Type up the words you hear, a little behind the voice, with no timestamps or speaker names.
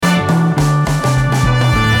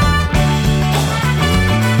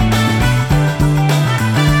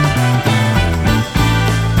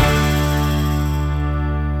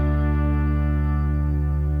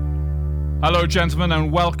gentlemen,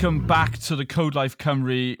 and welcome back to the Code Life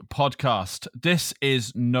Cymru podcast. This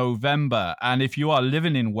is November, and if you are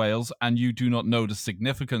living in Wales and you do not know the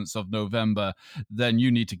significance of November, then you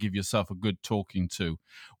need to give yourself a good talking to.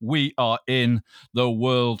 We are in the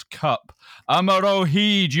World Cup. Yma o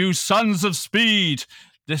hyd, you sons of speed!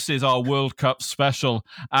 This is our World Cup special,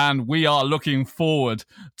 and we are looking forward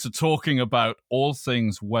to talking about all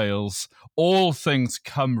things Wales, all things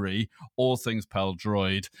Cymru, all things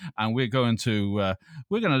Pêl-droed, and we're going to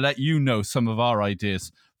let you know some of our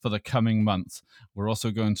ideas for the coming month. We're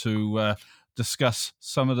also going to discuss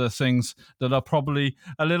some of the things that are probably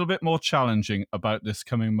a little bit more challenging about this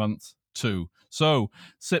coming month too. So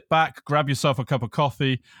sit back, grab yourself a cup of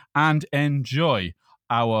coffee, and enjoy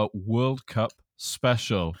our World Cup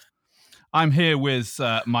special. I'm here with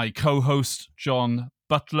my co-host John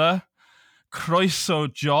Butler.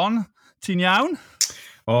 Croeso, John. Ti'n iawn?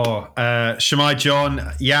 Shwmai John,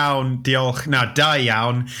 iawn, diolch. Na, da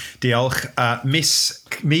iawn, diolch. Mis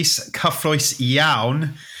cyffroes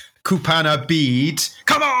iawn, Cwpan y Byd.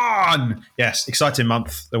 Come on! Yes, exciting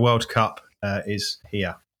month. The World Cup is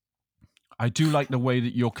here. I do like the way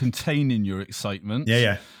that you're containing your excitement.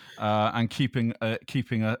 Yeah. And keeping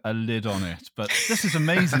a lid on it. But this is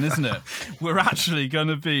amazing, isn't it? We're actually going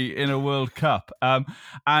to be in a World Cup.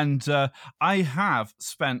 And I have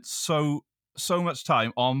spent so much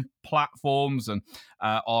time on platforms and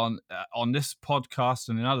on this podcast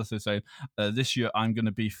and in other things saying, this year I'm going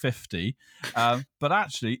to be 50. But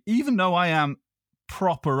actually, even though I am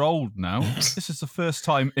proper old now, this is the first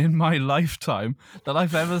time in my lifetime that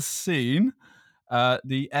I've ever seen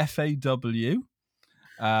the FAW,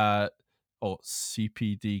 or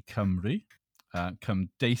CPD Cymru,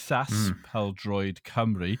 Cymdeithas Pêl-droed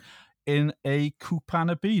Cymru, in a Cwpan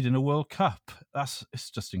y Byd, in a World Cup.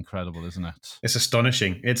 It's just incredible, isn't it? It's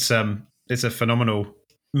astonishing. It's a phenomenal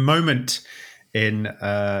moment in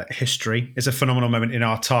history. It's a phenomenal moment in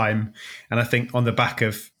our time. And I think on the back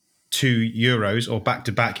of 2 Euros or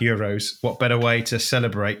back-to-back Euros, what better way to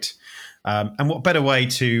celebrate and what better way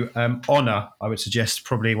to honour, I would suggest,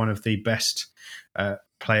 probably one of the best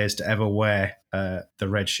players to ever wear the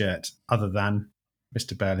red shirt, other than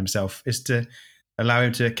Mr. Bale himself, is to allow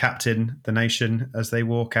him to captain the nation as they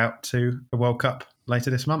walk out to the World Cup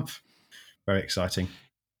later this month. Very exciting.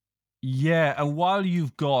 Yeah, and while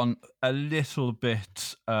you've gone a little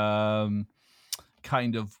bit kind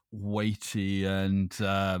of weighty and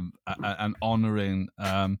honouring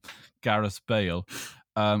Gareth Bale,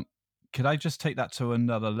 could I just take that to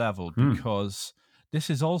another level? Because this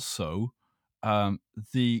is also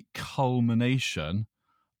the culmination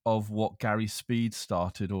of what Gary Speed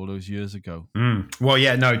started all those years ago. Well,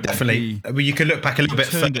 yeah, no, definitely. You could look back a little bit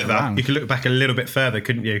further. You could look back a little bit further,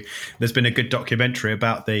 couldn't you? There's been a good documentary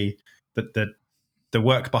about the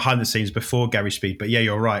work behind the scenes before Gary Speed. But yeah,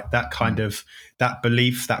 you're right. That kind of that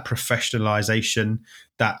belief, that professionalization,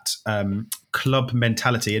 that club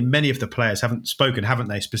mentality, and many of the players haven't spoken, haven't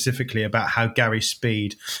they, specifically about how Gary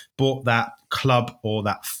Speed brought that club or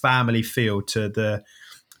that family feel to the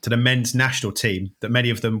men's national team that many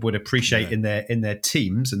of them would appreciate in their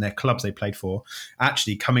teams and their clubs they played for.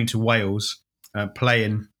 Actually, coming to Wales,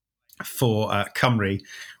 playing for Cymru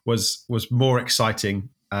was more exciting.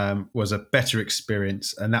 Was a better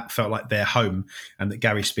experience, and that felt like their home, and that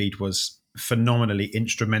Gary Speed was phenomenally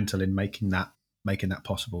instrumental in making that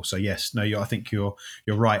possible. So yes, no, I think you're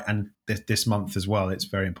right, and this month as well, it's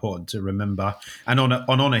very important to remember and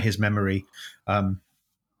honor his memory,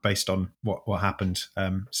 based on what happened,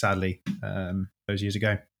 sadly, those years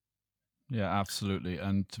ago. Yeah, absolutely.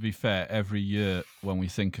 And to be fair, every year when we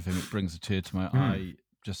think of him, it brings a tear to my eye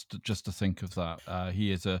just to think of that.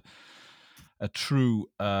 He is a true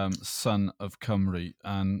son of Cymru,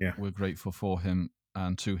 and we're grateful for him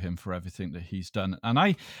and to him for everything that he's done. And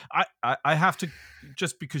I have to,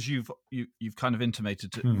 just because you've kind of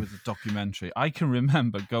intimated with the documentary, I can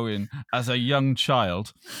remember going as a young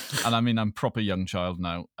child, and I mean I'm proper young child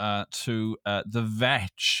now, to the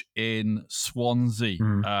Vetch in Swansea,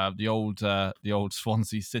 the old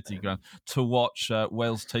Swansea City ground, to watch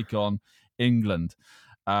Wales take on England,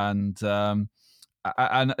 and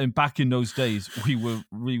back in those days, we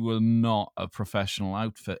were not a professional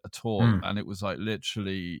outfit at all, and it was like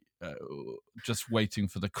literally just waiting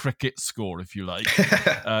for the cricket score, if you like,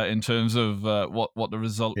 in terms of what the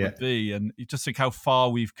result would be. And you just think how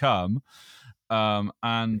far we've come.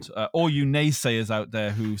 And all you naysayers out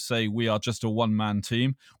there who say we are just a one-man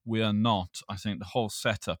team, we are not. I think the whole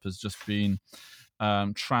setup has just been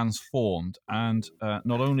transformed, and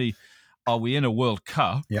not only are we in a World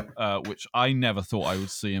Cup, which I never thought I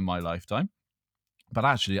would see in my lifetime, But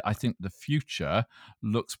actually, I think the future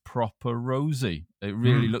looks proper rosy. It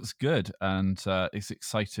really looks good, and it's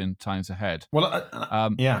exciting times ahead. Well,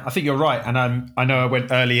 I think you're right. And I know I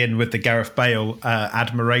went early in with the Gareth Bale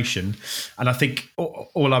admiration, and I think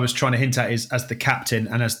all I was trying to hint at is, as the captain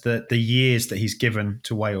and as the years that he's given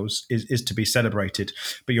to Wales is to be celebrated.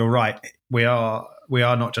 But you're right. We are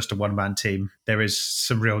not just a one-man team. There is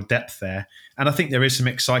some real depth there, and I think there is some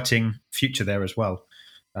exciting future there as well.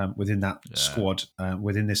 Within that squad,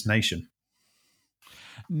 within this nation.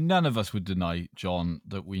 None of us would deny, John,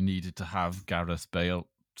 that we needed to have Gareth Bale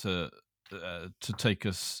to take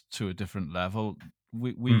us to a different level.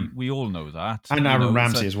 We all know that. And Aaron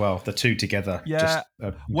Ramsey as well. The two together. Yeah.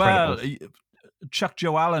 Just, well, chuck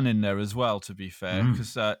Joe Allen in there as well, to be fair,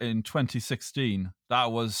 because in 2016,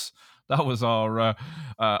 that was our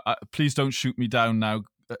please don't shoot me down now.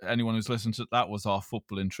 Anyone who's listened to that was our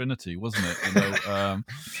footballing trinity, wasn't it?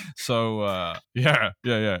 All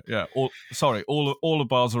the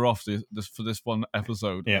bars are off for this one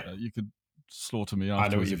episode. Yeah. You could slaughter me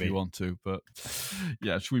afterwards if you want to, but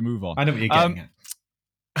yeah, should we move on? I know what you're getting at.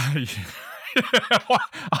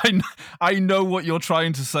 I know what you're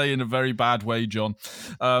trying to say in a very bad way, John.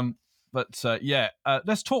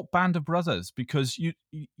 Let's talk Band of Brothers, because you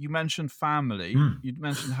mentioned family. You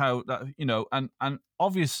mentioned how that, and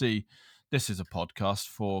obviously this is a podcast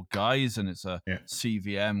for guys, and it's a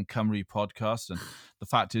CVM Cymru podcast. And the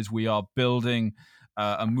fact is, we are building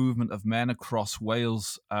a movement of men across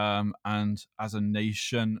Wales, and as a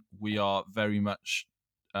nation, we are very much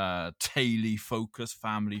Teulu focused,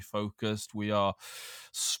 family focused. We are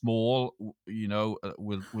small.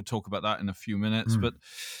 We'll talk about that in a few minutes, but.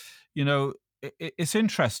 It's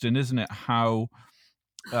interesting, isn't it, how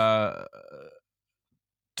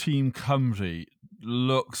Team Cymru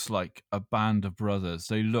looks like a band of brothers.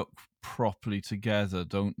 They look properly together,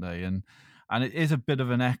 don't they? And it is a bit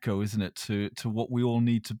of an echo, isn't it, to what we all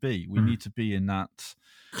need to be. We need to be in that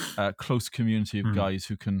close community of guys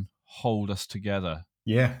who can hold us together.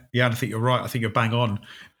 Yeah, I think you're right. I think you're bang on.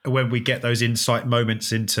 When we get those insight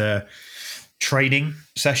moments into training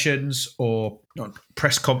sessions or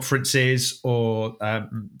press conferences, or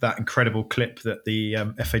that incredible clip that the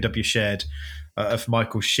FAW shared of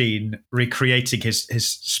Michael Sheen recreating his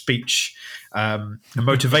speech,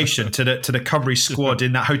 motivation to the Cymru squad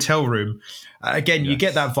in that hotel room. Again, you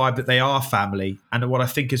get that vibe that they are family. And what I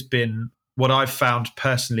think has been, what I've found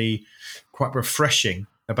personally quite refreshing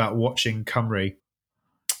about watching Cymru,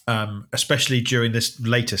 especially during this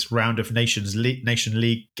latest round of Nation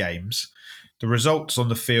League games, the results on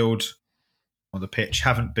the field, on the pitch,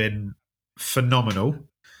 haven't been phenomenal.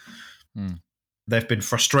 They've been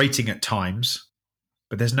frustrating at times,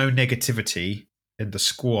 but there's no negativity in the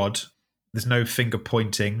squad. There's no finger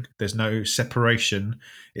pointing. There's no separation.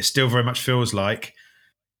 It still very much feels like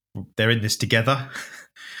they're in this together.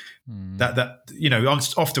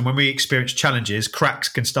 Often when we experience challenges, cracks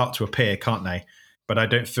can start to appear, can't they? But I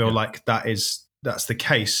don't feel like that's the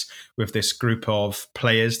case with this group of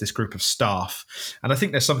players, this group of staff. And I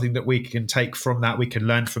think there's something that we can take from that, we can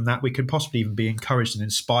learn from that, we can possibly even be encouraged and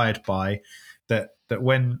inspired by that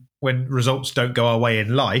when results don't go our way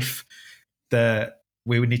in life,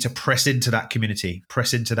 we would need to press into that community,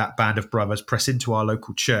 press into that band of brothers, press into our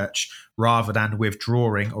local church, rather than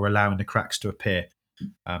withdrawing or allowing the cracks to appear.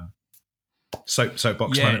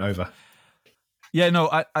 Soapbox moment over. Yeah, no,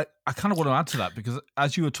 I kind of want to add to that, because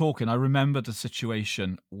as you were talking, I remembered a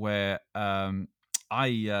situation where I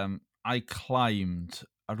climbed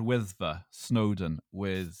Ar Wyddfa, Snowdon,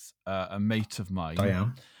 with a mate of mine.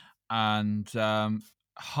 Diane. And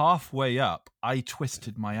halfway up, I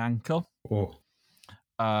twisted my ankle. Oh.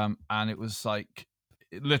 And it was like,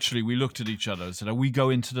 literally, we looked at each other and said, are we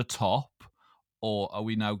going to the top, or are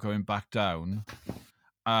we now going back down?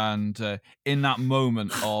 And in that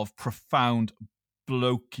moment of profound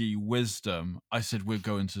blokey wisdom, I said, we're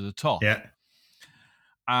going to the top. Yeah.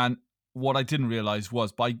 And what I didn't realize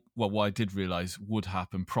was, what I did realize would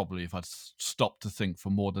happen probably if I'd stopped to think for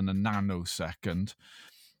more than a nanosecond,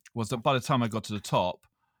 was that by the time I got to the top,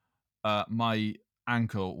 my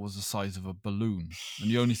ankle was the size of a balloon,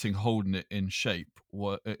 and the only thing holding it in shape,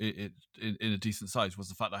 in a decent size, was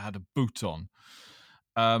the fact that I had a boot on.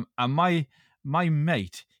 And my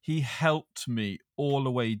mate, he helped me all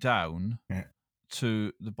the way down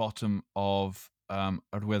to the bottom of Ar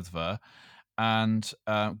Wyddfa, and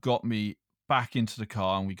got me back into the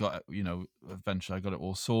car, and we got, eventually I got it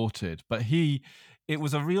all sorted. But it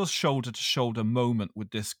was a real shoulder to shoulder moment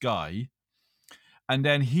with this guy. And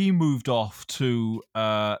then he moved off to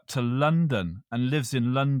London and lives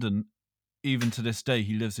in London. Even to this day,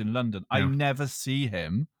 he lives in London. Yeah. I never see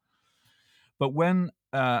him. But when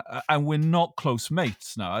and we're not close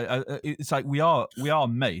mates now. It's like we are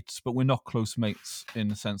mates, but we're not close mates in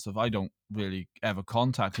the sense of I don't really ever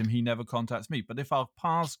contact him. He never contacts me. But if our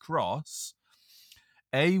paths cross,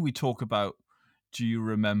 we talk about, do you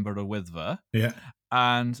remember a Witwer? Yeah.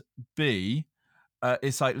 And B,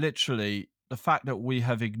 it's like literally the fact that we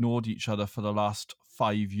have ignored each other for the last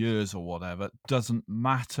 5 years or whatever doesn't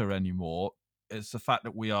matter anymore. It's the fact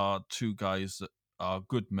that we are two guys that are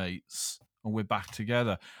good mates and we're back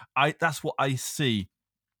together. That's what I see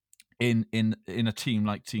in a team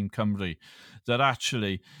like Team Cymru, that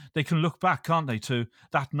actually they can look back, can't they, to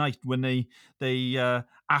that night when they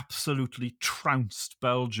absolutely trounced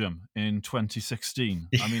Belgium in 2016.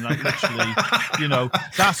 I mean, like literally,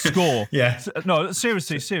 that score. Yeah. No,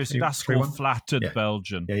 seriously, that score flattered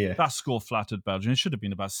Belgium. Yeah. That score flattered Belgium. It should have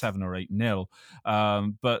been about 7 or 8-0.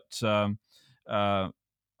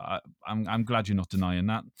 I'm glad you're not denying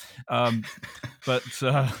that. But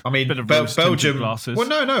I mean, bit of Belgium. glasses. Well,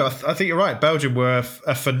 no, I think you're right. Belgium were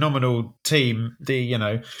a phenomenal team.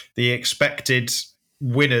 The expected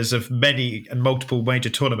winners of many and multiple major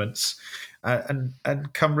tournaments, and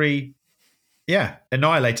Cymru,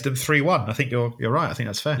 annihilated them 3-1. I think you're right. I think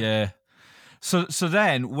that's fair. Yeah. So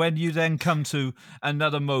then when you then come to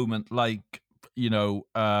another moment like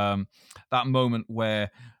that moment where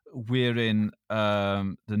we're in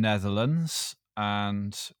the Netherlands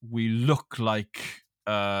and we look like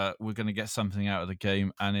we're going to get something out of the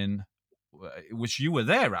game, and in which you were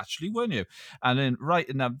there actually, weren't you? And then right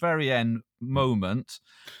in that very end moment,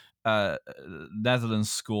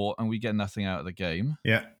 Netherlands score and we get nothing out of the game.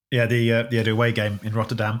 Yeah. Yeah, the away game in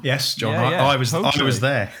Rotterdam. Yes, John. Yeah, I was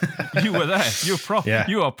there. You were there.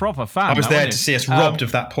 You were a proper fan. I was there to see us robbed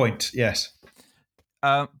of that point. Yes.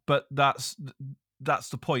 But that's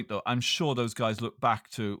the point, though. I'm sure those guys look back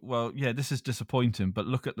to, well, yeah, this is disappointing, but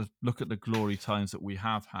look at the glory times that we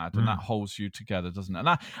have had, and that holds you together, doesn't it? And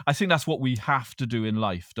I think that's what we have to do in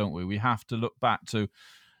life, don't we? We have to look back to,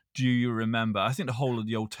 do you remember? I think the whole of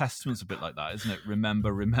the Old Testament's a bit like that, isn't it?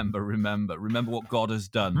 Remember what God has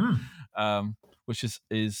done, which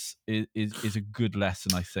is a good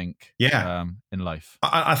lesson, I think. Yeah, in life.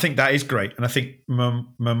 I think that is great, and I think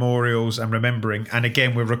memorials and remembering. And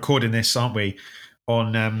again, we're recording this, aren't we,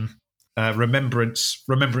 on Remembrance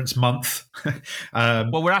Month.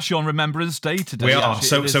 Well, we're actually on Remembrance Day today. We are.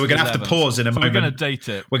 So we're going to have to pause in a moment. We're going to date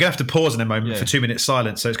it. We're going to have to pause in a moment for 2 minutes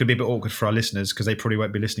silence. So it's going to be a bit awkward for our listeners because they probably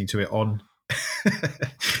won't be listening to it on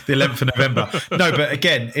the 11th of November. No, but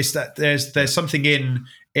again, it's that there's something in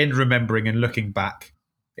remembering and looking back.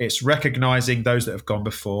 It's recognizing those that have gone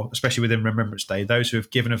before, especially within Remembrance Day, those who have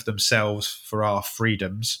given of themselves for our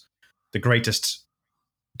freedoms. The greatest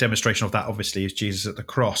demonstration of that, obviously, is Jesus at the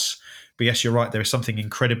cross. But yes, you're right. There is something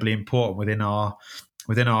incredibly important within our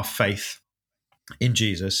faith in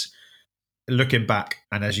Jesus, looking back.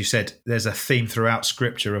 And as you said, there's a theme throughout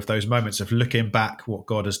Scripture of those moments of looking back what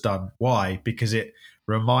God has done. Why? Because it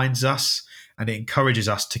reminds us and it encourages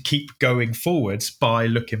us to keep going forwards by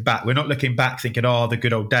looking back. We're not looking back thinking, the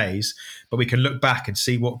good old days, but we can look back and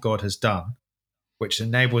see what God has done, which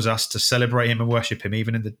enables us to celebrate him and worship him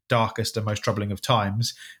even in the darkest and most troubling of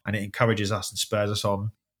times. And it encourages us and spurs us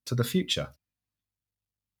on to the future.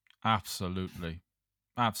 Absolutely.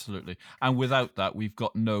 And without that, we've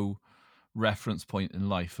got no reference point in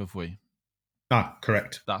life, have we?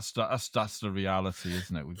 Correct. That's the reality,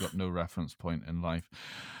 isn't it? We've got no reference point in life.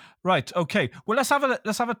 Right. Okay. Well, let's have a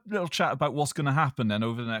little chat about what's going to happen then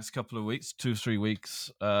over the next couple of weeks, 2-3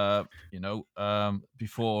 weeks.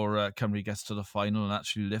 Before Cymru gets to the final and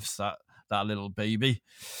actually lifts that little baby.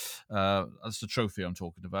 That's the trophy I'm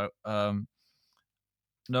talking about.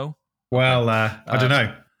 No. Well, I don't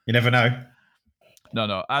know. You never know.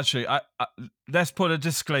 No. Actually, I let's put a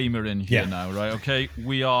disclaimer in here now, right? Okay,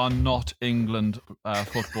 we are not England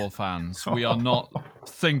football fans. We are not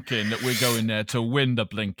thinking that we're going there to win the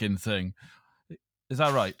blinking thing. Is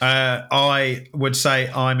that right? I would say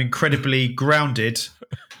I'm incredibly grounded.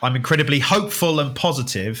 I'm incredibly hopeful and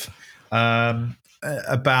positive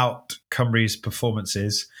about Cymru's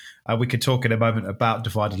performances. We could talk in a moment about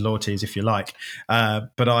divided loyalties if you like,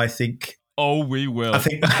 but I think. Oh, we will. I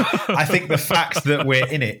think the fact that we're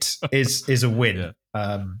in it is a win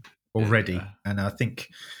already, and I think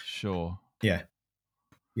sure. Yeah.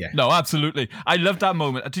 No, absolutely. I love that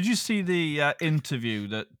moment. Did you see the interview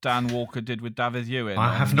that Dan Walker did with David Ewing?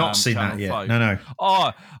 I have not seen that yet. 5? No.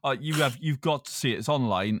 Oh, you've got to see it. It's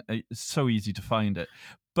online. It's so easy to find it.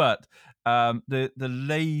 But the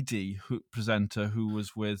lady presenter who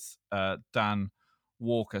was with Dan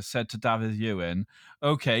Walker said to David Ewing,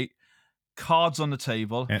 "Okay, cards on the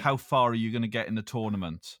table. Yeah. How far are you going to get in the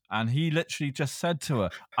tournament? And he literally just said to her,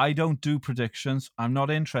 I don't do predictions. I'm not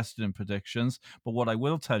interested in predictions. But what I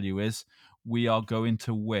will tell you is we are going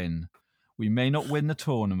to win. We may not win the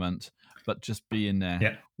tournament, but just being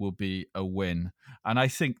there will be a win. And I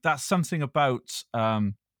think that's something about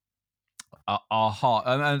our heart.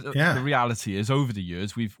 And the reality is, over the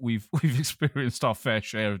years, we've experienced our fair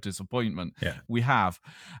share of disappointment. Yeah. We have.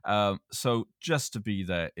 So just to be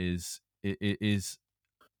there is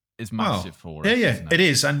massive for us. Yeah, it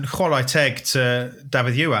is. And chwarae teg to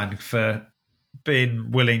David Iwan for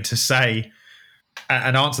being willing to say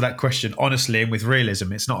and answer that question honestly and with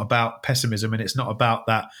realism. It's not about pessimism, and it's not about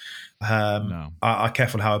that. I'm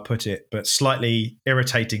careful how I put it, but slightly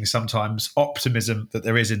irritating sometimes optimism that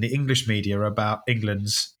there is in the English media about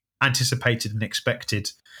England's anticipated and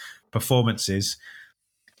expected performances.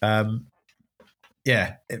 By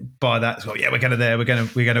that, we're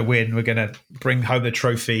going to win, we're going to bring home the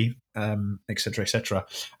trophy, etc., etc.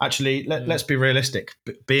 Actually, let's be realistic.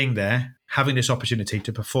 Being there, having this opportunity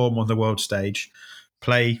to perform on the world stage,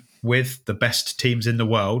 play with the best teams in the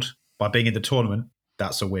world by being in the tournament,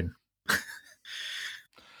 that's a win.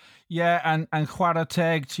 Yeah, and chwarae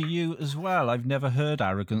teg to you as well. I've never heard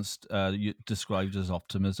arrogance described as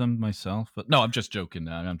optimism myself. But no, I'm just joking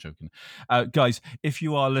there. I'm joking. Guys, if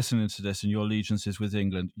you are listening to this and your allegiance is with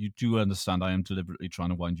England, you do understand I am deliberately trying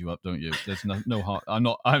to wind you up, don't you? There's no heart.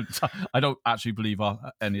 I don't actually believe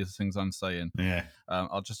any of the things I'm saying. Yeah.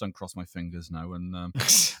 I'll just uncross my fingers now and...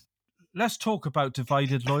 Let's talk about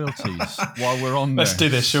divided loyalties while we're on there. Let's do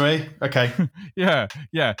this, shall we? Okay.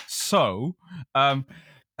 Yeah. So...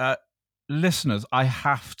 listeners, I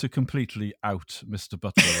have to completely out Mr.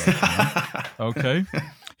 Butler right now. Okay?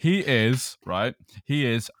 He is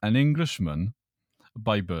an Englishman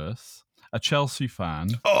by birth, a Chelsea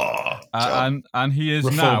fan. And he is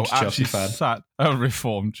now actually sat a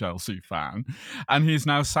reformed Chelsea fan. And he's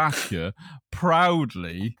now sat here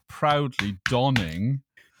proudly donning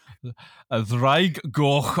a Ddraig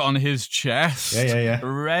Goch on his chest. Yeah.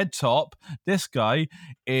 Red top. This guy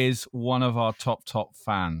is one of our top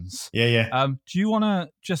fans. Yeah. Do you want to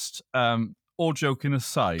just, all joking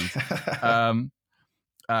aside, do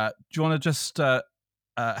you want to just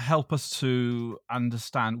help us to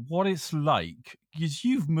understand what it's like? Because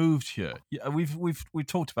you've moved here. We've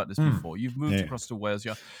talked about this before. You've moved across to Wales.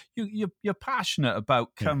 You're passionate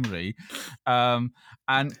about Cymru,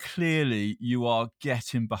 and clearly you are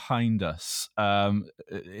getting behind us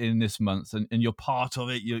in this month, and you're part of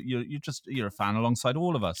it. You're a fan alongside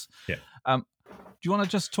all of us. Yeah. Do you want to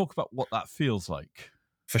just talk about what that feels like?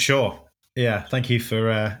 For sure. Yeah, thank you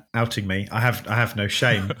for outing me. I have no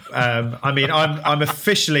shame. I mean, I'm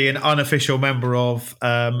officially an unofficial member of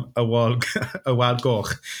a Wild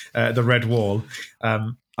Goch, the Red Wall.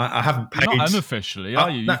 I haven't paid. You're not unofficially, are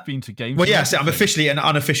you? You've been to games. Well, yes, I'm officially an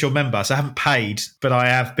unofficial member, so I haven't paid, but I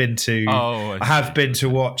have been to. I have been to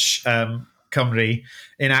watch Cymru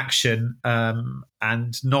in action,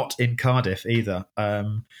 and not in Cardiff either.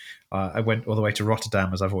 I went all the way to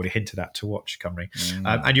Rotterdam, as I've already hinted at, to watch Cymru.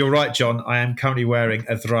 And you're right, John. I am currently wearing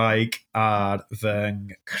a Ddraig ar fy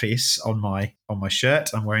Crys on my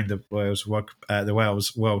shirt. I'm wearing the Wales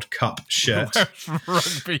World Cup shirt.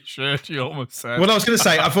 Rugby shirt, you almost said. Well, I was going to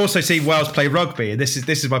say I've also seen Wales play rugby, and this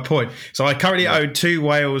is my point. So I currently own 2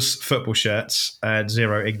 Wales football shirts and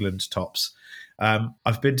 0 England tops.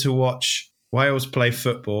 I've been to watch Wales play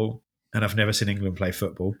football, and I've never seen England play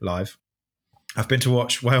football live. I've been to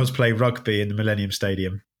watch Wales play rugby in the Millennium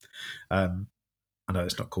Stadium. I know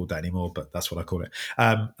it's not called that anymore, but that's what I call it.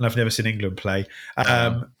 And I've never seen England play.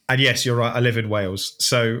 And yes, you're right. I live in Wales.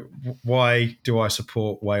 So why do I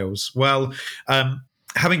support Wales? Well,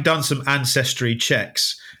 having done some ancestry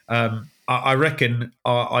checks, I reckon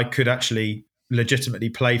I could actually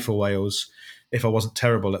legitimately play for Wales if I wasn't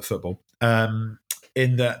terrible at football.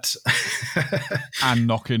 In that and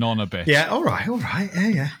knocking on a bit. Yeah, all right.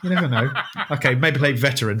 Yeah. You never know. Okay, maybe play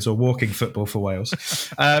veterans or walking football for Wales.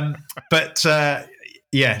 But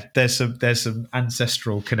there's some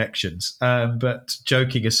ancestral connections. But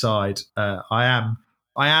joking aside, I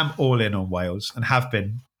am all in on Wales and have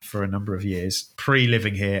been for a number of years,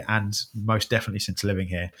 pre-living here and most definitely since living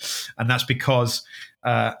here. And that's because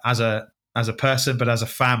as a person, but as a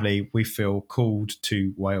family, we feel called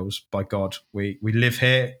to Wales by God. We live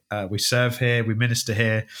here, we serve here, we minister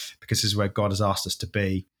here because this is where God has asked us to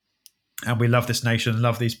be, and we love this nation and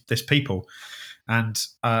love this people. And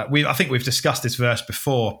I think we've discussed this verse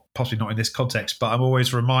before, possibly not in this context, but I'm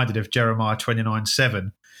always reminded of Jeremiah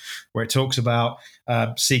 29:7, where it talks about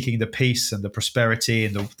seeking the peace and the prosperity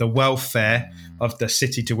and the welfare of the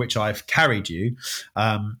city to which I've carried you.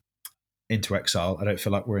 into exile. I don't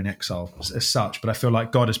feel like we're in exile as such, but I feel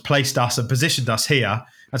like God has placed us and positioned us here.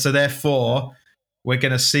 And so therefore, we're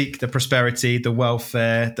going to seek the prosperity, the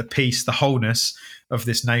welfare, the peace, the wholeness of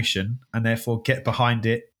this nation, and therefore get behind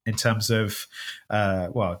it in terms of,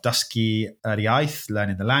 dysgu iaith,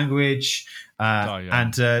 learning the language,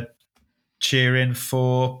 and cheering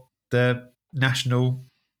for the national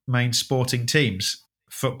main sporting teams,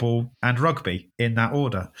 football and rugby, in that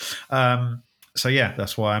order. So yeah,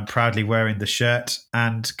 that's why I'm proudly wearing the shirt.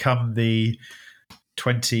 And come the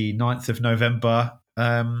 29th of November,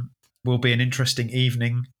 will be an interesting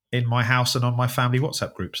evening in my house and on my family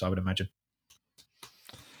WhatsApp groups, I would imagine.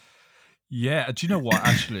 Yeah, do you know what?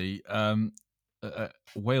 Actually,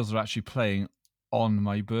 Wales are actually playing on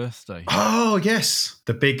my birthday. Oh yes,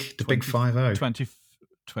 the big 5-0.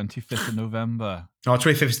 25th of November. Oh,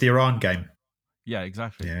 25th is the Iran game. Yeah,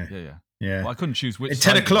 exactly. Yeah. Well, I couldn't choose which.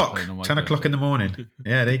 10 o'clock. 10 o'clock in the morning.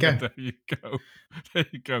 Yeah, there you go. There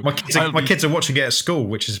you go. My kids are watching it at school,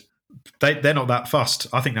 which is they're not that fussed.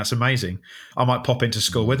 I think that's amazing. I might pop into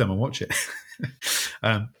school with them and watch it.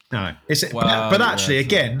 But actually,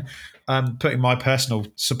 again, putting my personal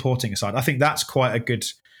supporting aside, I think that's quite a good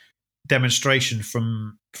demonstration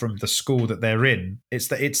from the school that they're in. It's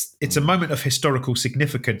a moment of historical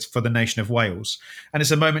significance for the nation of Wales, and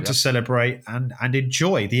it's a moment to celebrate and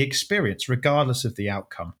enjoy the experience, regardless of the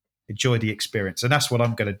outcome. Enjoy the experience, and that's what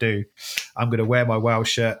I'm going to do. I'm going to wear my Wales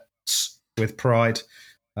shirts with pride,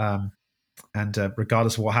 and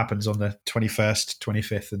regardless of what happens on the 21st,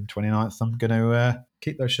 25th, and 29th, I'm going to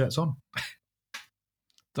keep those shirts on.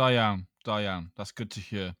 Diane, that's good to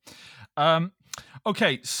hear.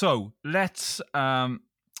 Okay, so let's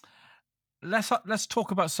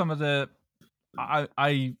talk about some of the.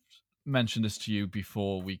 I mentioned this to you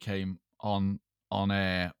before we came on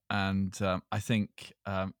air, and I think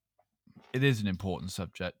it is an important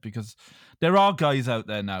subject, because there are guys out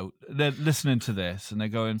there now, they're listening to this and they're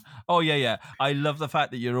going, "Oh yeah, I love the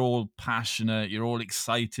fact that you're all passionate, you're all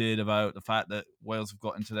excited about the fact that Wales have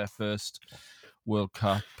got into their first World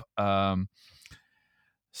Cup."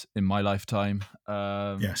 In my lifetime,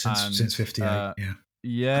 since 58,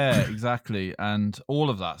 yeah, exactly, and all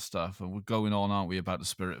of that stuff, and we're going on, aren't we, about the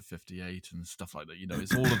spirit of 58 and stuff like that?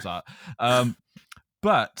 It's all of that,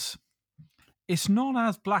 but it's not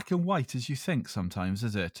as black and white as you think sometimes,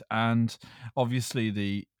 is it? And obviously,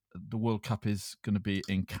 the World Cup is going to be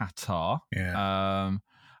in Qatar, and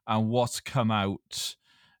what's come out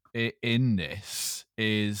in this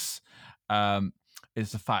is the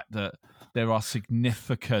fact that there are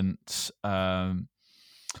significant, I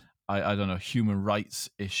don't know, human rights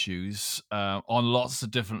issues on lots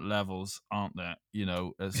of different levels, aren't there?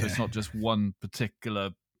 So it's not just one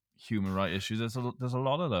particular human rights issue. There's a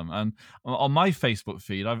lot of them, and on my Facebook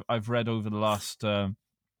feed, I've read over the last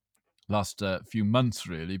few months,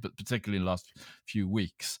 really, but particularly in the last few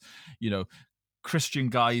weeks, Christian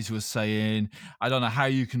guys who are saying, I don't know how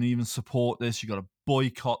you can even support this. You got to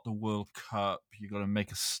boycott the World Cup. You got to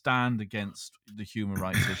make a stand against the human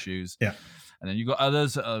rights issues. Yeah. And then you got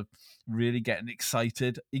others that are really getting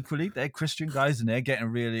excited. Equally, they're Christian guys and they're getting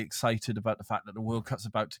really excited about the fact that the World Cup's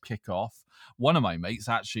about to kick off. One of my mates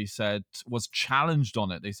actually was challenged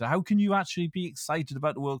on it. They said, how can you actually be excited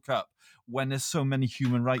about the World Cup when there's so many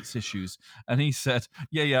human rights issues? And he said,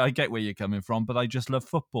 yeah, I get where you're coming from, but I just love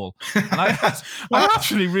football. And I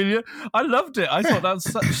loved it. I thought that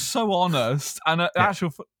was so honest. And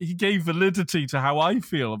he gave validity to how I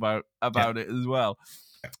feel about it as well.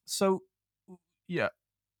 So, yeah.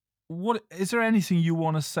 What is there anything you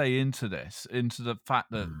want to say into the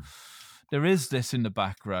fact that there is this in the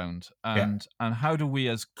background, and how do we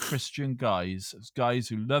as Christian guys, as guys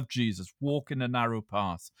who love Jesus, walk in a narrow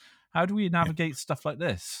path, how do we navigate stuff like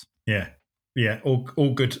this?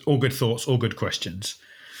 All good thoughts, all good questions.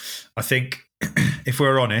 I think if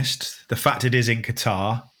we're honest, the fact it is in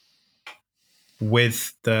Qatar,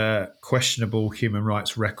 with the questionable human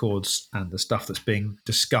rights records and the stuff that's being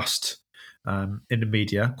discussed in the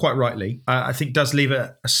media, quite rightly, I think does leave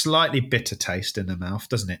a slightly bitter taste in the mouth,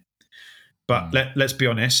 doesn't it? But let's be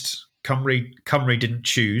honest, Cymru didn't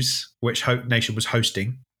choose which nation was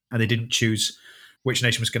hosting, and they didn't choose which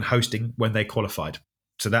nation was going to hosting when they qualified.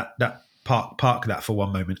 So that park that for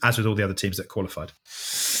one moment, as with all the other teams that qualified.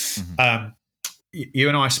 Mm-hmm. You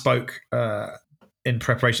and I spoke in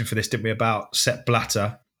preparation for this, didn't we, about Sepp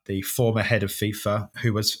Blatter, the former head of FIFA,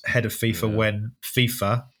 who was head of FIFA when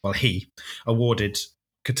FIFA, he awarded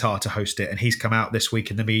Qatar to host it. And he's come out this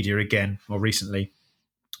week in the media again, or recently,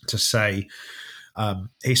 to say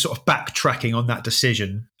he's sort of backtracking on that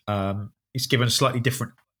decision. He's given a slightly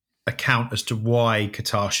different account as to why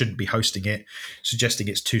Qatar shouldn't be hosting it, suggesting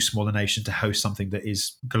it's too small a nation to host something that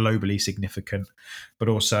is globally significant, but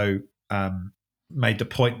also made the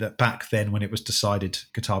point that back then when it was decided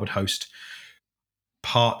Qatar would host,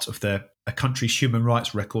 part of a country's human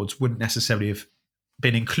rights records wouldn't necessarily have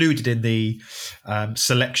been included in the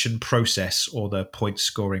selection process or the point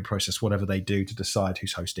scoring process, whatever they do to decide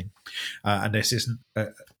who's hosting. And this isn't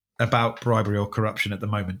about bribery or corruption at the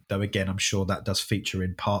moment, though again, I'm sure that does feature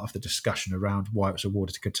in part of the discussion around why it was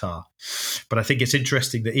awarded to Qatar. But I think it's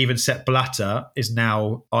interesting that even Sepp Blatter is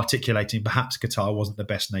now articulating perhaps Qatar wasn't the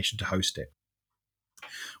best nation to host it.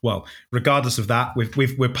 Well, regardless of that,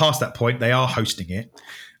 we're past that point. They are hosting it.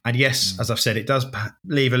 And yes, as I've said, it does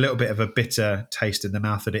leave a little bit of a bitter taste in the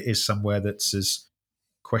mouth that it is somewhere that's as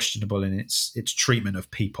questionable in its treatment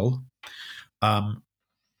of people.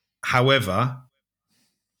 However,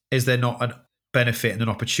 is there not a benefit and an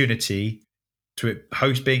opportunity to it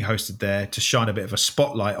being hosted there to shine a bit of a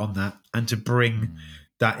spotlight on that and to bring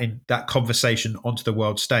that conversation onto the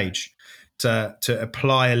world stage, to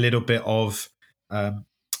apply a little bit of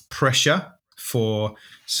pressure for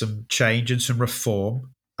some change and some reform,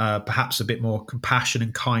 perhaps a bit more compassion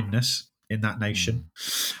and kindness in that nation.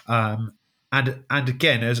 And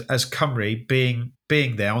again, as Cymru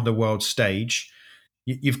being there on the world stage,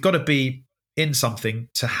 you've got to be in something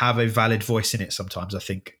to have a valid voice in it sometimes, I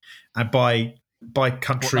think. And by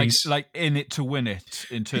countries like in it to win it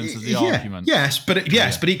in terms of the argument.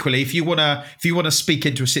 But equally, if you want to speak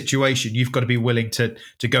into a situation, you've got to be willing to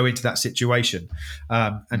go into that situation.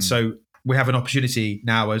 So we have an opportunity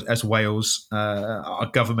now as Wales, our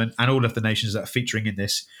government, and all of the nations that are featuring in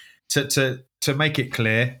this to make it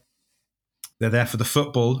clear they're there for the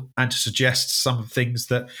football and to suggest some things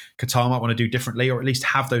that Qatar might want to do differently, or at least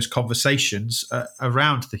have those conversations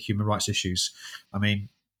around the human rights issues. I mean,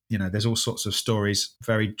 there's all sorts of stories,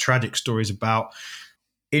 very tragic stories about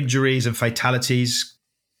injuries and fatalities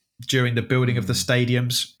during the building of the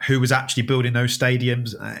stadiums. Who was actually building those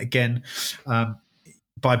stadiums? Again,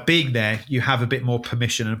 by being there, you have a bit more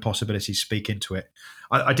permission and possibility to speak into it.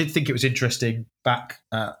 I did think it was interesting back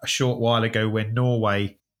a short while ago when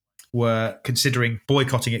Norway were considering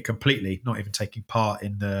boycotting it completely, not even taking part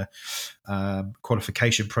in the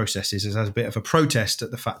qualification processes, as a bit of a protest at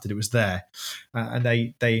the fact that it was there. And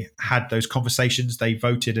they had those conversations. They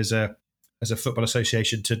voted as a football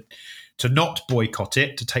association to not boycott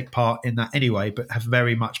it, to take part in that anyway, but have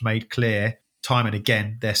very much made clear time and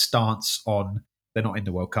again their stance on, they're not in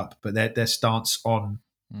the World Cup, but their stance on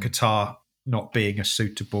Qatar not being a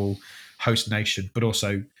suitable host nation, but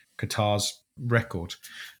also Qatar's record.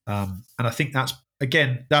 And I think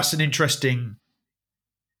that's an interesting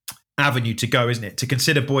avenue to go, isn't it? To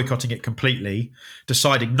consider boycotting it completely,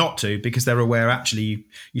 deciding not to because they're aware actually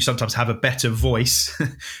you sometimes have a better voice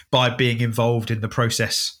by being involved in the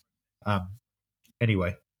process.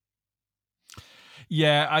 Anyway.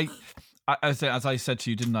 Yeah, as I said to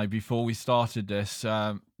you, didn't I, before we started this,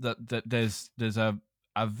 that there's a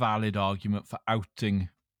valid argument for outing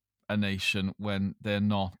a nation when they're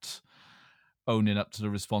not owning up to the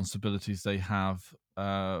responsibilities they have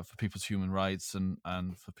for people's human rights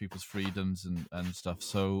and for people's freedoms and stuff.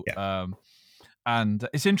 So, and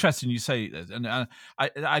it's interesting you say this, and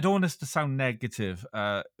I don't want this to sound negative,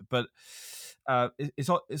 but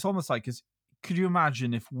it's almost like could you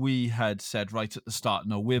imagine if we had said right at the start,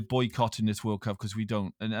 no, we're boycotting this World Cup because we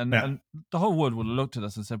don't, and the whole world would have looked at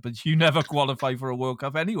us and said, but you never qualify for a World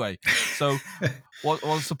Cup anyway, so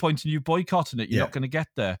what's the point in you boycotting it? You're not going to get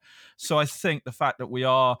there. So I think the fact that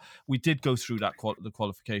we did go through that the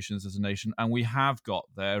qualifications as a nation, and we have got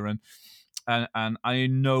there, and I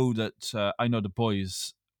know that I know the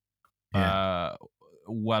boys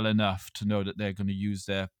well enough to know that they're going to use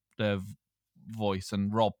their voice,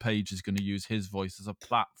 and Rob Page is going to use his voice as a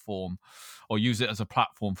platform, or use it as a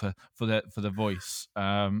platform for the voice.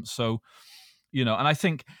 So, and I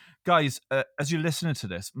think, guys, as you're listening to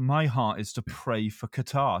this, my heart is to pray for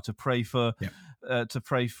Qatar, to pray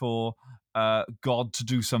for God to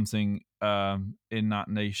do something in that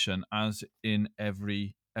nation, as in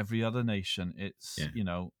every other nation. It's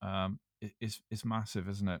it's massive,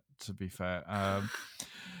 isn't it? To be fair,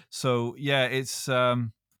 so yeah, it's.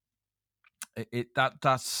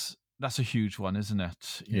 That's a huge one, isn't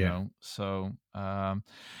it? You know. So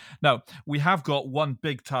now we have got one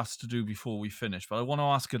big task to do before we finish, but I want to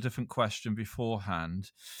ask a different question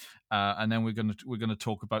beforehand, and then we're gonna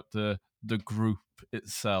talk about the the group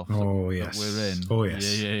itself that we're in. Oh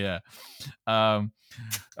yes. Yeah.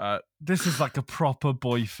 This is like a proper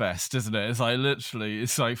boy fest, isn't it? It's like literally,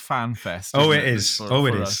 it's like fan fest. Oh, it is. For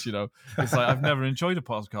it us, is. you know, it's like I've never enjoyed a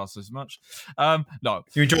podcast as much. No,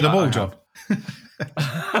 you enjoy them all, John.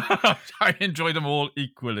 I enjoy them all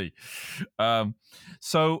equally.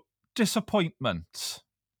 So disappointment.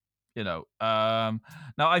 You know, now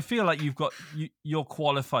I feel like you're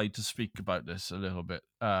qualified to speak about this a little bit,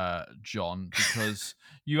 John, because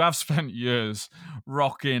you have spent years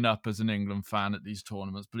rocking up as an England fan at these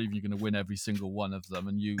tournaments, believing you're going to win every single one of them,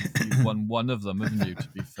 and you've won one of them, haven't you? To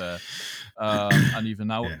be fair, and even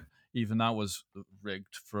now. Yeah. Even that was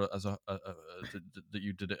rigged that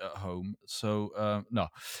you did it at home. So no.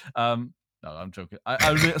 No, I'm joking.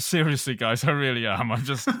 I seriously, guys, I really am. I'm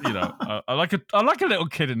just, you know, I like a little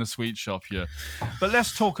kid in a sweet shop here. But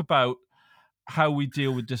let's talk about how we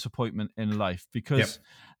deal with disappointment in life, because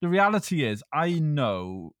the reality is, I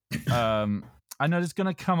know there's going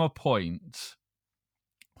to come a point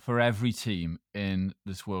for every team in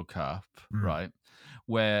this World Cup, right,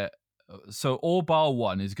 where so all bar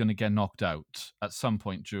one is going to get knocked out at some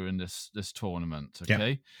point during this tournament,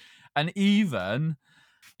 okay, and even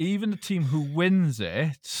the team who wins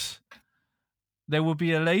it, there will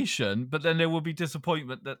be elation, but then there will be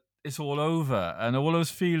disappointment that it's all over, and all those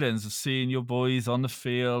feelings of seeing your boys on the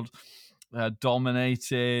field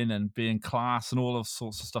dominating and being class and all those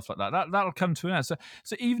sorts of stuff like that'll come to an end. So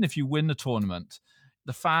even if you win the tournament,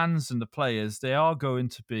 the fans and the players, they are going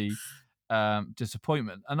to be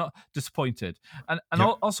disappointed. And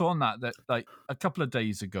also on that like a couple of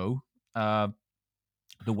days ago,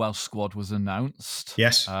 the Welsh squad was announced.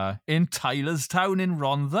 Yes. In Tylerstown in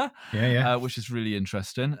Rhondda. Which is really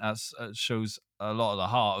interesting. It shows a lot of the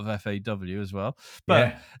heart of FAW as well.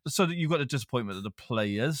 But so that you've got a disappointment of the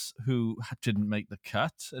players who didn't make the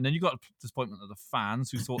cut. And then you've got a disappointment of the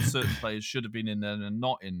fans who thought certain players should have been in there and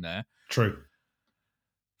not in there. True.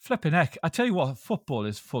 Flipping heck. I tell you what, football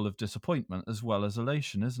is full of disappointment as well as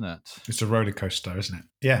elation, isn't it? It's a roller coaster, isn't it?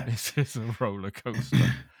 Yeah. It's a roller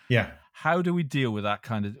coaster. Yeah. How do we deal with that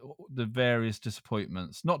kind of the various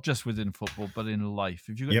disappointments, not just within football, but in life?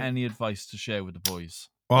 If you've got any advice to share with the boys?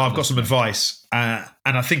 Well, I've got some advice. And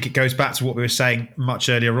I think it goes back to what we were saying much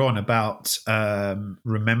earlier on about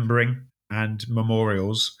remembering and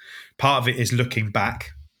memorials. Part of it is looking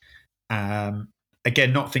back.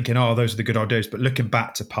 Again, not thinking, those are the good old days, but looking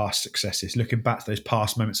back to past successes, looking back to those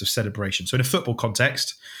past moments of celebration. So in a football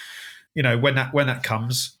context, you know, when that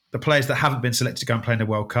comes, the players that haven't been selected to go and play in the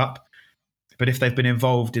World Cup, but if they've been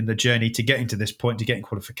involved in the journey to getting to this point, to getting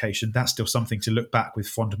qualification, that's still something to look back with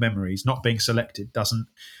fond memories. Not being selected doesn't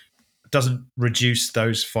reduce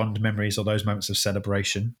those fond memories or those moments of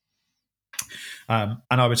celebration. And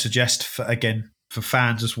I would suggest, for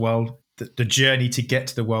fans as well, that the journey to get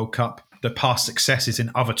to the World Cup, the past successes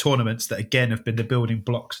in other tournaments that, again, have been the building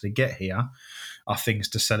blocks to get here, are things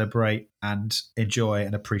to celebrate and enjoy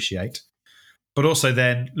and appreciate. But also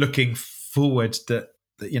then looking forward that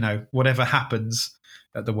you know, whatever happens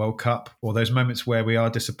at the World Cup, or those moments where we are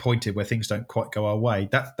disappointed, where things don't quite go our way,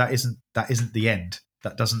 that isn't the end.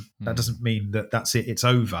 That doesn't mean that that's it. It's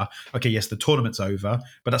over. Okay, yes, the tournament's over,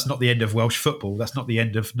 but that's not the end of Welsh football. That's not the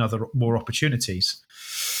end of more opportunities.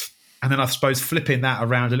 And then I suppose flipping that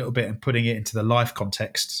around a little bit and putting it into the life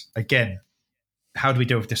context. Again, how do we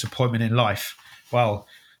deal with disappointment in life? Well,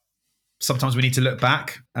 sometimes we need to look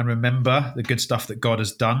back and remember the good stuff that God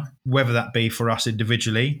has done, whether that be for us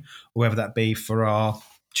individually, or whether that be for our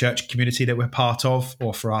church community that we're part of,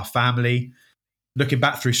 or for our family. Looking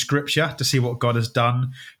back through Scripture to see what God has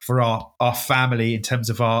done for our family in terms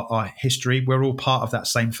of our history. We're all part of that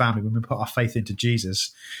same family. When we put our faith into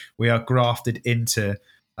Jesus, we are grafted into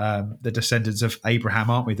the descendants of Abraham,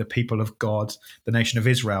 aren't we? The people of God, the nation of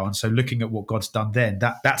Israel. And so looking at what God's done then,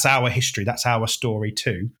 that's our history. That's our story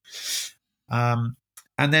too. And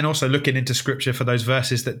then also looking into Scripture for those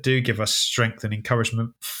verses that do give us strength and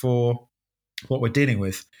encouragement for what we're dealing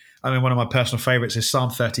with. I mean, one of my personal favorites is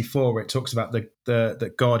Psalm 34, where it talks about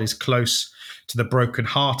that God is close to the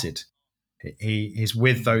brokenhearted. He's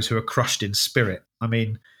with those who are crushed in spirit. I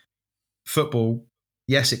mean, football,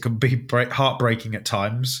 yes, it can be heartbreaking at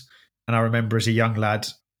times. And I remember as a young lad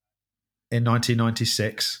in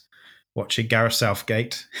 1996 watching Gareth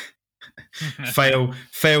Southgate failed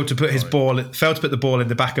to put the ball in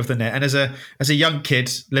the back of the net. And as a young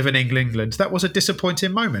kid living in England, that was a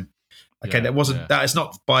disappointing moment. Okay, that is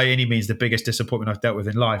not by any means the biggest disappointment I've dealt with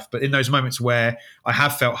in life. But in those moments where I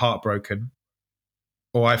have felt heartbroken,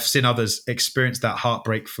 or I've seen others experience that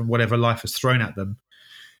heartbreak from whatever life has thrown at them,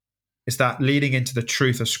 It's that leading into the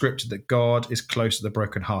truth of Scripture that God is close to the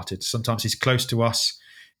brokenhearted. Sometimes he's close to us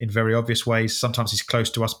in very obvious ways. Sometimes he's close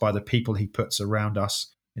to us by the people he puts around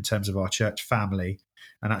us in terms of our church family.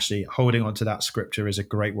 And actually holding on to that Scripture is a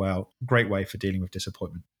great way for dealing with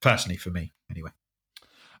disappointment. Personally, for me, anyway.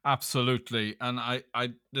 Absolutely, and I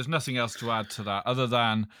there's nothing else to add to that other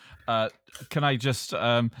than can I just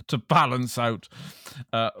to balance out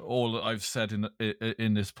all that I've said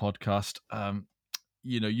in this podcast.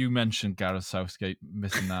 You mentioned Gareth Southgate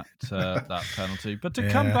missing that that penalty, but to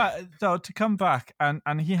come back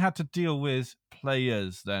and he had to deal with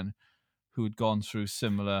players then who had gone through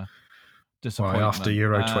similar disappointment after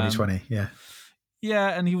Euro 2020, yeah. Yeah,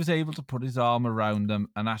 and he was able to put his arm around them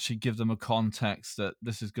and actually give them a context that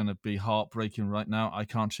this is going to be heartbreaking right now. I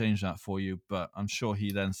can't change that for you, but I'm sure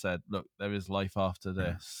he then said, look, there is life after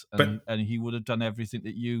this. Yeah. And he would have done everything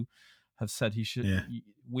that you have said he should. Yeah.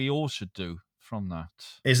 We all should do from that.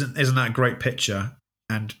 Isn't that a great picture?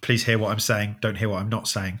 And please hear what I'm saying. Don't hear what I'm not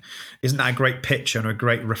saying. Isn't that a great picture and a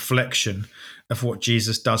great reflection of what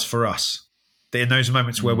Jesus does for us? In those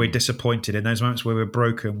moments where we're disappointed, in those moments where we're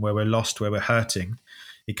broken, where we're lost, where we're hurting,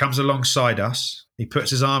 he comes alongside us, he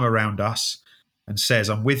puts his arm around us and says,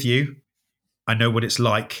 I'm with you. I know what it's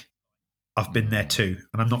like. I've been there too.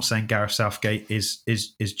 And I'm not saying Gareth Southgate is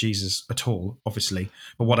Jesus at all, obviously.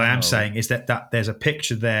 But what I am saying is that there's a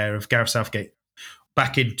picture there of Gareth Southgate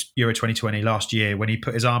back in Euro 2020 last year when he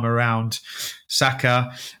put his arm around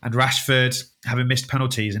Saka and Rashford having missed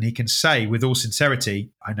penalties. And he can say with all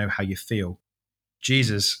sincerity, I know how you feel.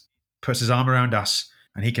 Jesus puts his arm around us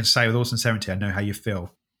and he can say with all sincerity, I know how you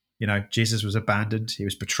feel. Jesus was abandoned. He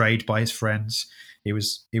was betrayed by his friends. He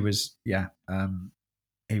was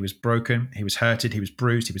broken. He was hurted. He was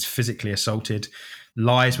bruised. He was physically assaulted.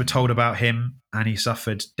 Lies were told about him and he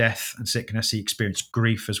suffered death and sickness. He experienced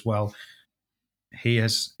grief as well. He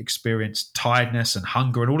has experienced tiredness and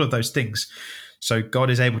hunger and all of those things. So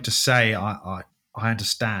God is able to say, I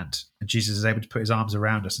understand. And Jesus is able to put his arms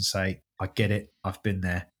around us and say, I get it. I've been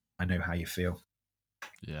there. I know how you feel.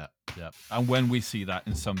 Yeah. And when we see that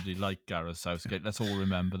in somebody like Gareth Southgate, let's all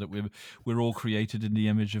remember that we're all created in the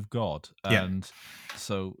image of God. And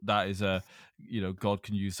so that is God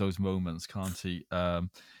can use those moments, can't he?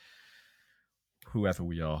 Whoever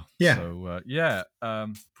we are. Yeah.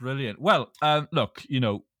 So, brilliant. Well, look,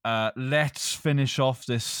 let's finish off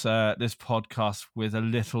this podcast with a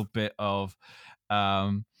little bit of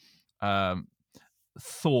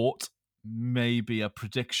thought, maybe a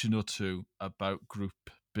prediction or two about Group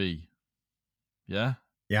B. Yeah?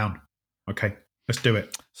 Yeah. Okay, let's do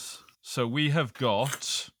it. So we have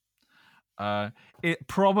got it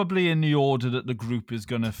probably in the order that the group is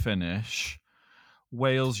going to finish: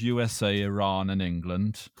 Wales, USA, Iran, and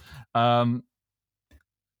England. I'm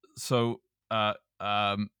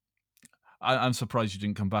surprised you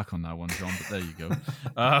didn't come back on that one, John, but there you go.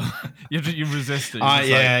 You resisted.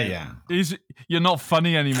 Yeah. You're not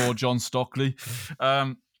funny anymore, John Stockley.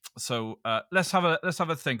 So let's have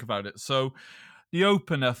a think about it. So the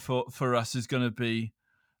opener for us is going to be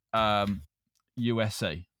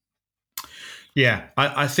USA. Yeah,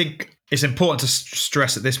 I think it's important to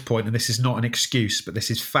stress at this point, and this is not an excuse, but this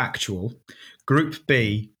is factual. Group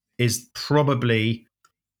B is probably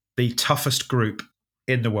the toughest group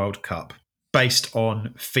in the World Cup based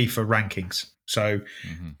on FIFA rankings. So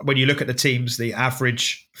when you look at the teams, the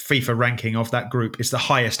average FIFA ranking of that group is the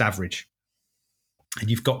highest average. And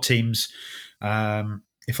you've got teams,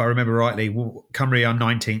 if I remember rightly, Cymru are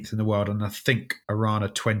 19th in the world, and I think Iran are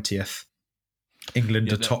 20th.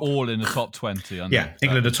 England are top, all in the top 20.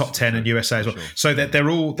 England are top 10 and USA as well. Sure. So that they're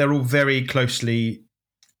all very closely.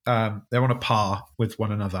 They're on a par with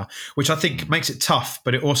one another, which I think makes it tough,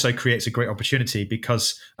 but it also creates a great opportunity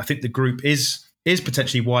because I think the group is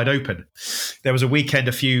potentially wide open. There was a weekend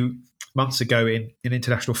a few months ago in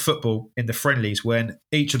international football in the friendlies when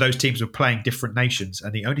each of those teams were playing different nations,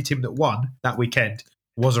 and the only team that won that weekend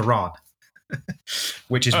was Iran,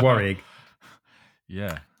 which is worrying.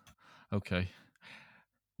 Yeah. Okay.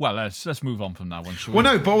 Well, let's move on from that one. Well,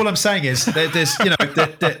 no, but all I'm saying is there's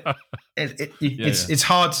it's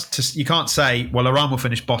hard to, you can't say, well, Iran will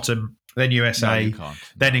finish bottom, then USA,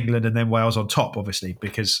 then England, and then Wales on top, obviously,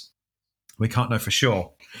 because we can't know for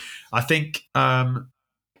sure. I think.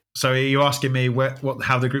 So, are you asking me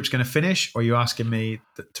how the group's going to finish, or are you asking me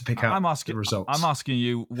to pick out the results? I'm asking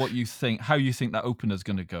you what you think, how you think that opener's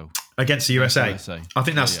going to go against the USA. I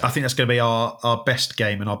think that's going to be our best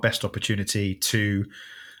game and our best opportunity to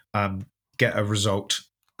get a result.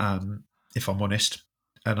 If I'm honest,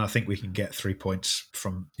 and I think we can get 3 points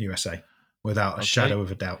from USA without a shadow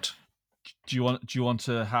of a doubt. Do you want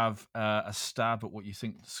to have a stab at what you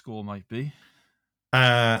think the score might be?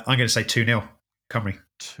 I'm going to say 2-0 Cymru.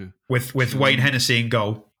 With 2. Wayne Hennessy in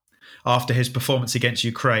goal. After his performance against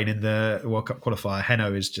Ukraine in the World Cup qualifier,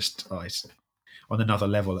 Heno is just he's on another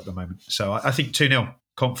level at the moment. So I think 2-0.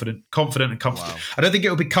 Confident and comfortable. Wow. I don't think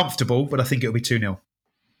it'll be comfortable, but I think it'll be 2-0.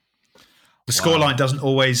 The scoreline doesn't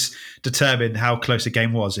always determine how close a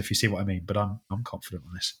game was, if you see what I mean. But I'm confident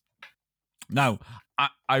on this. Now,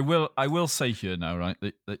 I will say here now, right,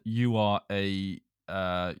 that you are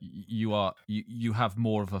you have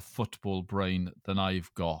more of a football brain than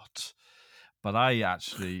I've got. But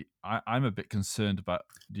I'm a bit concerned about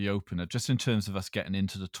the opener, just in terms of us getting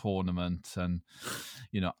into the tournament. And,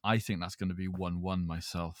 I think that's going to be 1-1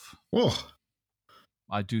 myself. Oh.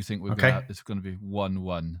 I do think it's going to be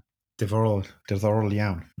 1-1. Diddorol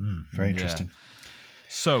iawn. Very interesting. Yeah.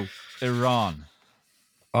 So, Iran.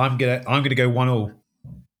 I'm gonna go 1-1.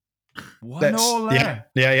 1-1 there.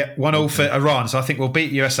 Yeah. 1-1 for Iran. So I think we'll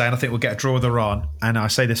beat USA, and I think we'll get a draw with Iran. And I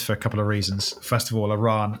say this for a couple of reasons. First of all,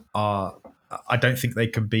 Iran I don't think they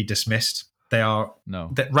can be dismissed. They are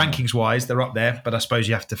rankings wise, they're up there, but I suppose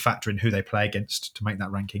you have to factor in who they play against to make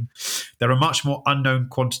that ranking. They're a much more unknown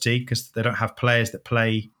quantity because they don't have players that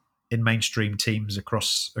play in mainstream teams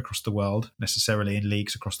across the world, necessarily in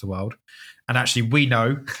leagues across the world. And actually, we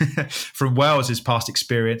know from Wales's past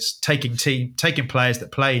experience, taking players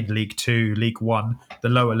that play in League 2, League 1, the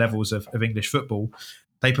lower levels of English football,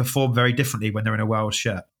 they perform very differently when they're in a Wales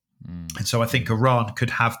shirt. And so I think Iran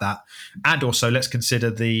could have that. And also, let's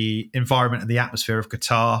consider the environment and the atmosphere of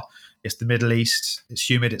Qatar. It's the Middle East. It's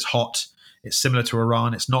humid. It's hot. It's similar to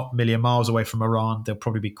Iran. It's not a million miles away from Iran. There'll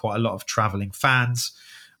probably be quite a lot of travelling fans.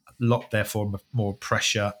 A lot, therefore, more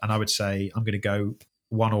pressure. And I would say I'm going to go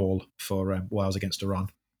 1-1 for Wales against Iran.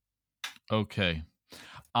 Okay.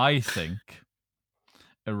 I think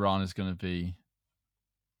Iran is going to be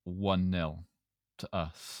 1-0 to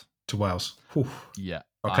us. To Wales. Whew. Yeah.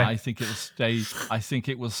 Okay. I think it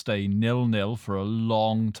will stay 0-0 for a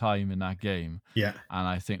long time in that game. Yeah. And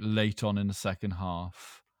I think late on in the second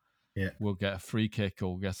half, we'll get a free kick or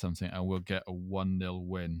we'll get something, and we'll get a 1-0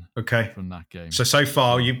 win. From that game. So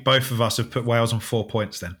far, both of us have put Wales on 4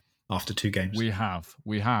 points. Then after 2 games, we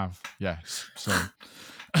have. Yes. So,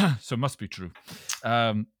 so it must be true.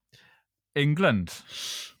 England.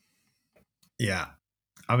 Yeah.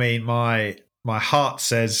 I mean, my heart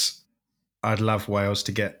says I'd love Wales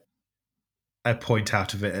to get a point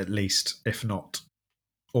out of it at least, if not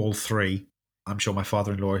all 3. I'm sure my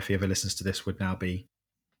father-in-law, if he ever listens to this, would now be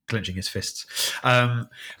clenching his fists. But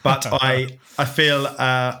I feel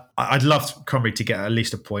I'd love Cymru to get at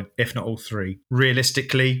least a point, if not all 3.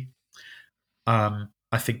 Realistically, I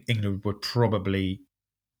think England would probably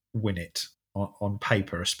win it on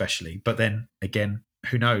paper, especially. But then again,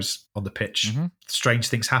 who knows on the pitch? Mm-hmm. Strange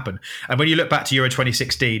things happen. And when you look back to Euro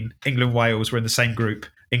 2016, England-Wales were in the same group.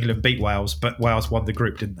 England beat Wales, but Wales won the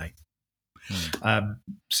group, didn't they?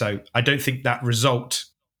 So I don't think that result,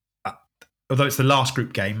 although it's the last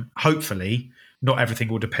group game, hopefully not everything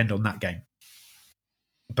will depend on that game.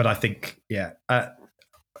 But I think,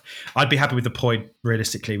 I'd be happy with the point.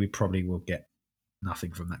 Realistically, we probably will get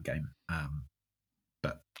nothing from that game.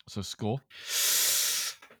 So score?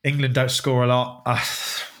 England don't score a lot.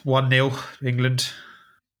 1-0 England.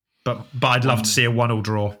 But I'd love to see a 1-1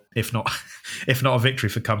 draw, if not a victory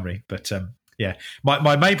for Cymru. But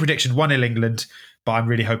my main prediction 1-0 England, but I'm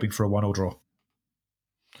really hoping for a 1-1 draw.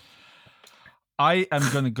 I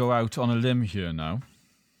am going to go out on a limb here now.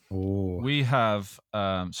 Ooh. We have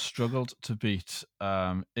struggled to beat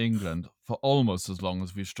England for almost as long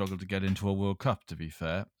as we've struggled to get into a World Cup, to be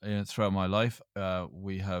fair. Throughout my life,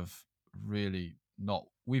 we have really not...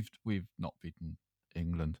 We've not beaten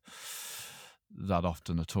England that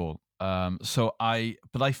often at all. But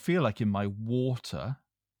I feel like in my water,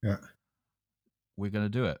 we're going to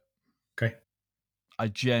do it. Okay. I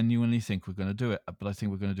genuinely think we're going to do it, but I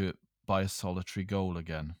think we're going to do it by a solitary goal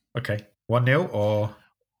again. Okay. 1-0 or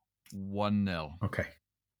 1-0. Okay.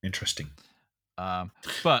 Interesting.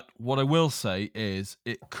 But what I will say is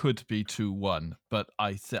it could be 2-1, but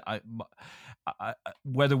I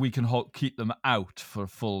whether we can keep them out for a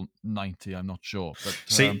full 90, I'm not sure.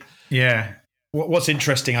 But what's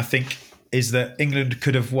interesting, I think, is that England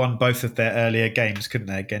could have won both of their earlier games, couldn't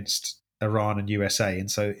they, against Iran and USA? And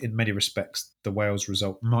so in many respects, the Wales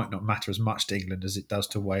result might not matter as much to England as it does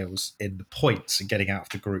to Wales in the points and getting out of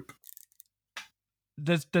the group.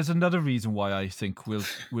 There's another reason why I think we'll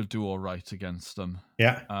do all right against them.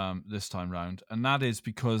 This time round, and that is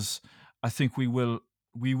because I think we will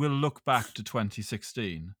look back to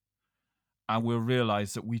 2016 and we'll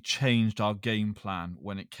realise that we changed our game plan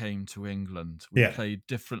when it came to England. We played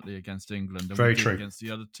differently against England than we did against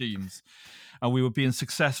the other teams. And we were being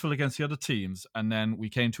successful against the other teams, and then we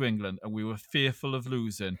came to England and we were fearful of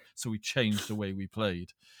losing, so we changed the way we played.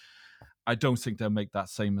 I don't think they'll make that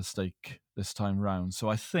same mistake this time round. So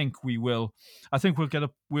I think we will. I think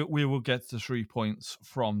we will get the 3 points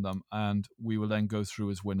from them, and we will then go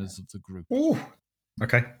through as winners of the group. Ooh,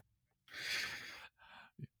 okay.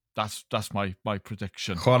 That's my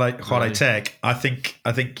prediction. What I take. I think.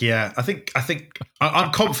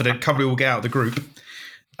 I'm confident Cymru will get out of the group.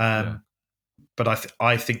 But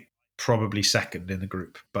I think probably second in the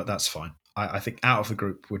group. But that's fine. I think out of the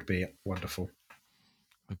group would be wonderful.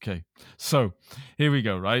 Okay, so here we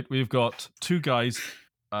go, right? We've got two guys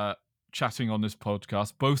chatting on this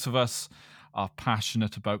podcast. Both of us are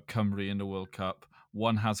passionate about Cymru in the World Cup.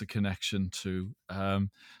 One has a connection to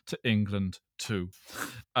England too.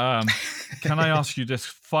 Can I ask you this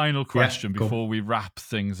final question before we wrap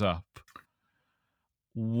things up?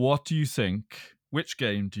 What do you think, which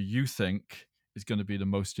game do you think is going to be the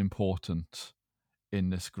most important in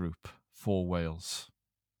this group for Wales?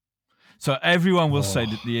 So everyone will say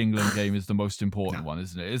that the England game is the most important one,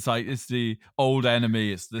 isn't it? It's like, it's the old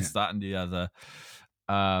enemy, it's this, that, and the other.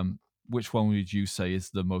 Which one would you say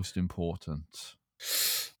is the most important?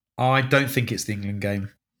 I don't think it's the England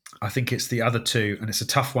game. I think it's the other two, and it's a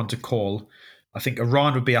tough one to call. I think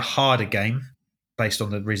Iran would be a harder game based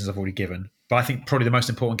on the reasons I've already given. But I think probably the most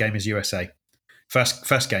important game is USA.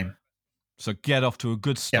 First game. So get off to a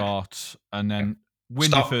good start and then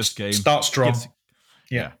win your first game. Start strong.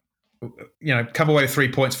 Come away with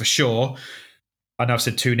 3 points for sure. I know I've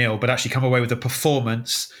said 2-0, but actually come away with a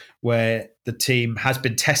performance where the team has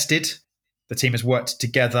been tested, the team has worked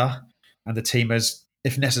together, and the team has,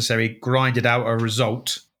 if necessary, grinded out a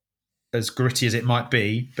result, as gritty as it might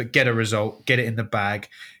be, but get a result, get it in the bag,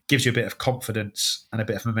 gives you a bit of confidence and a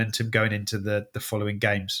bit of momentum going into the following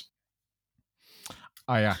games.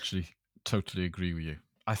 I actually totally agree with you.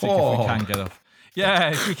 I think if we can get off... Yeah,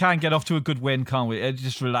 if we can get off to a good win, can't we? It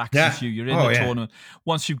just relaxes you. You're in the tournament.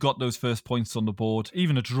 Once you've got those first points on the board,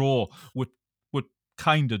 even a draw would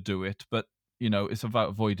kind of do it. But, it's about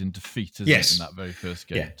avoiding defeat, isn't it, in that very first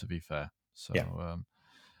game, to be fair. So,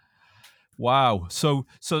 wow. So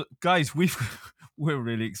guys, we're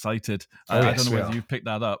really excited. I don't know whether you picked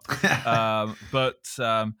that up.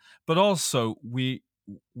 But also, we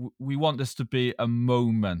want this to be a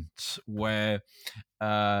moment where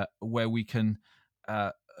we can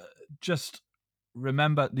just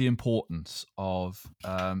remember the importance of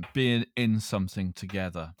being in something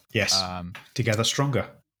together. Yes, together stronger.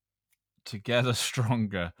 Together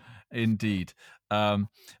stronger, indeed.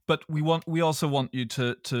 But we also want you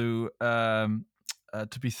to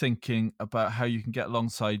be thinking about how you can get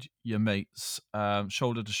alongside your mates,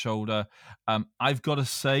 shoulder to shoulder. I've got to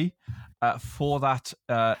say, for that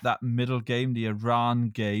middle game, the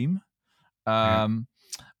Iran game,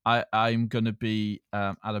 I'm going to be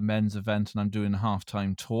at a men's event and I'm doing a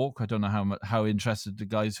halftime talk. I don't know how interested the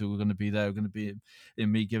guys who are going to be there are going to be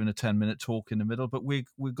in me giving a 10-minute talk in the middle. But we've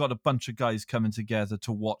got a bunch of guys coming together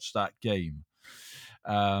to watch that game.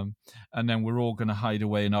 And then we're all going to hide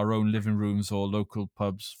away in our own living rooms or local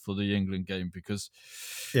pubs for the England game because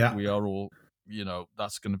we are all,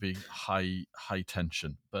 that's going to be high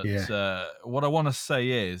tension. But what I want to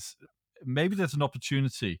say is maybe there's an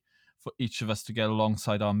opportunity for each of us to get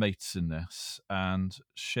alongside our mates in this and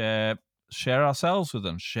share ourselves with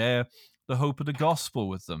them, share the hope of the gospel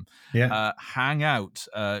with them, hang out,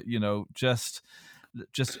 just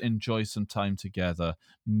enjoy some time together,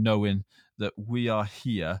 knowing that we are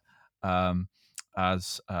here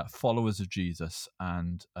as followers of Jesus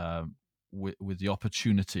and with the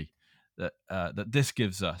opportunity that this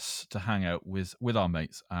gives us to hang out with our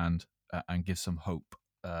mates and give some hope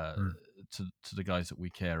to the guys that we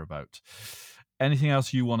care about. Anything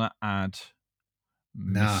else you want to add,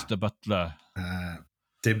 Mr. Butler?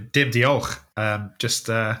 Dim diolch. Just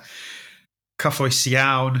cyfoes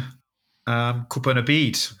iawn. Cwpan y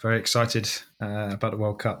byd. Very excited about the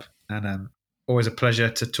World Cup, and always a pleasure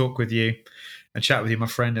to talk with you and chat with you, my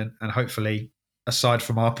friend, and hopefully, aside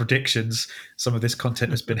from our predictions, some of this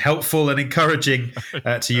content has been helpful and encouraging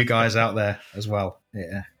to you guys out there as well.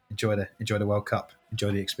 Yeah, enjoy the World Cup,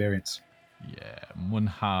 enjoy the experience. Yeah,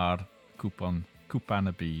 mwynhau'r cwpan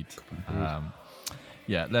y byd.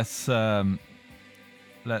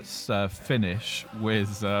 Let's finish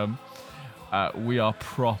with we are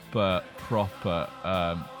proper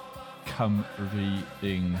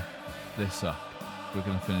Cymru-ing this up. We're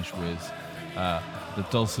going to finish with the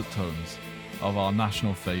dulcet tones of our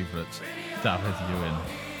national favourite, Dafydd Iwan.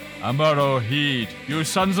 Amar o hyd, you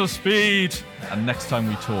sons of speed. And next time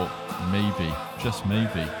we talk, maybe, just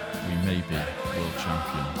maybe, we may be world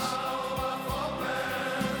champions.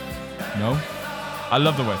 No? I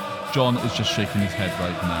love the way John is just shaking his head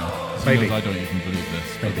right now. Maybe. I don't even believe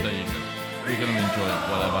this. But there you go. We're going to enjoy it,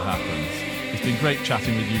 whatever happens. It's been great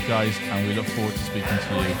chatting with you guys, and we look forward to speaking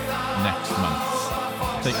to you next month.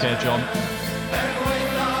 Take care, John.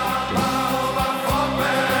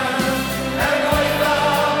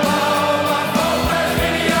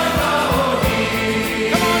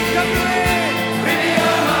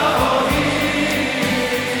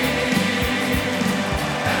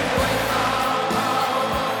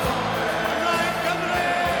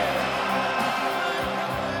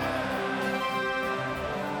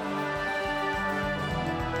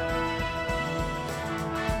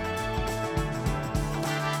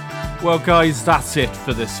 Well, guys, that's it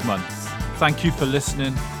for this month. Thank you for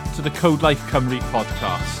listening to the Code Life Cymru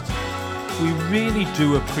podcast. We really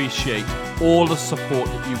do appreciate all the support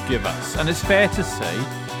that you give us, and it's fair to say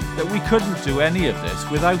that we couldn't do any of this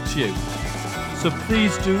without you. So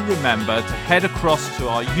please do remember to head across to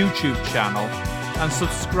our YouTube channel and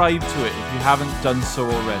subscribe to it if you haven't done so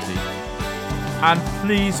already. And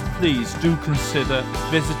please do consider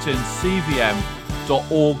visiting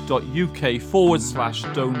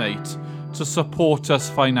cvm.org.uk/donate to support us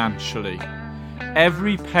financially.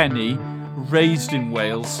 Every penny raised in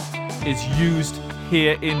Wales is used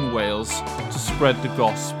here in Wales to spread the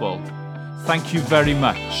gospel. Thank you very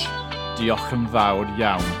much. Diolch yn fawr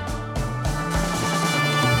iawn.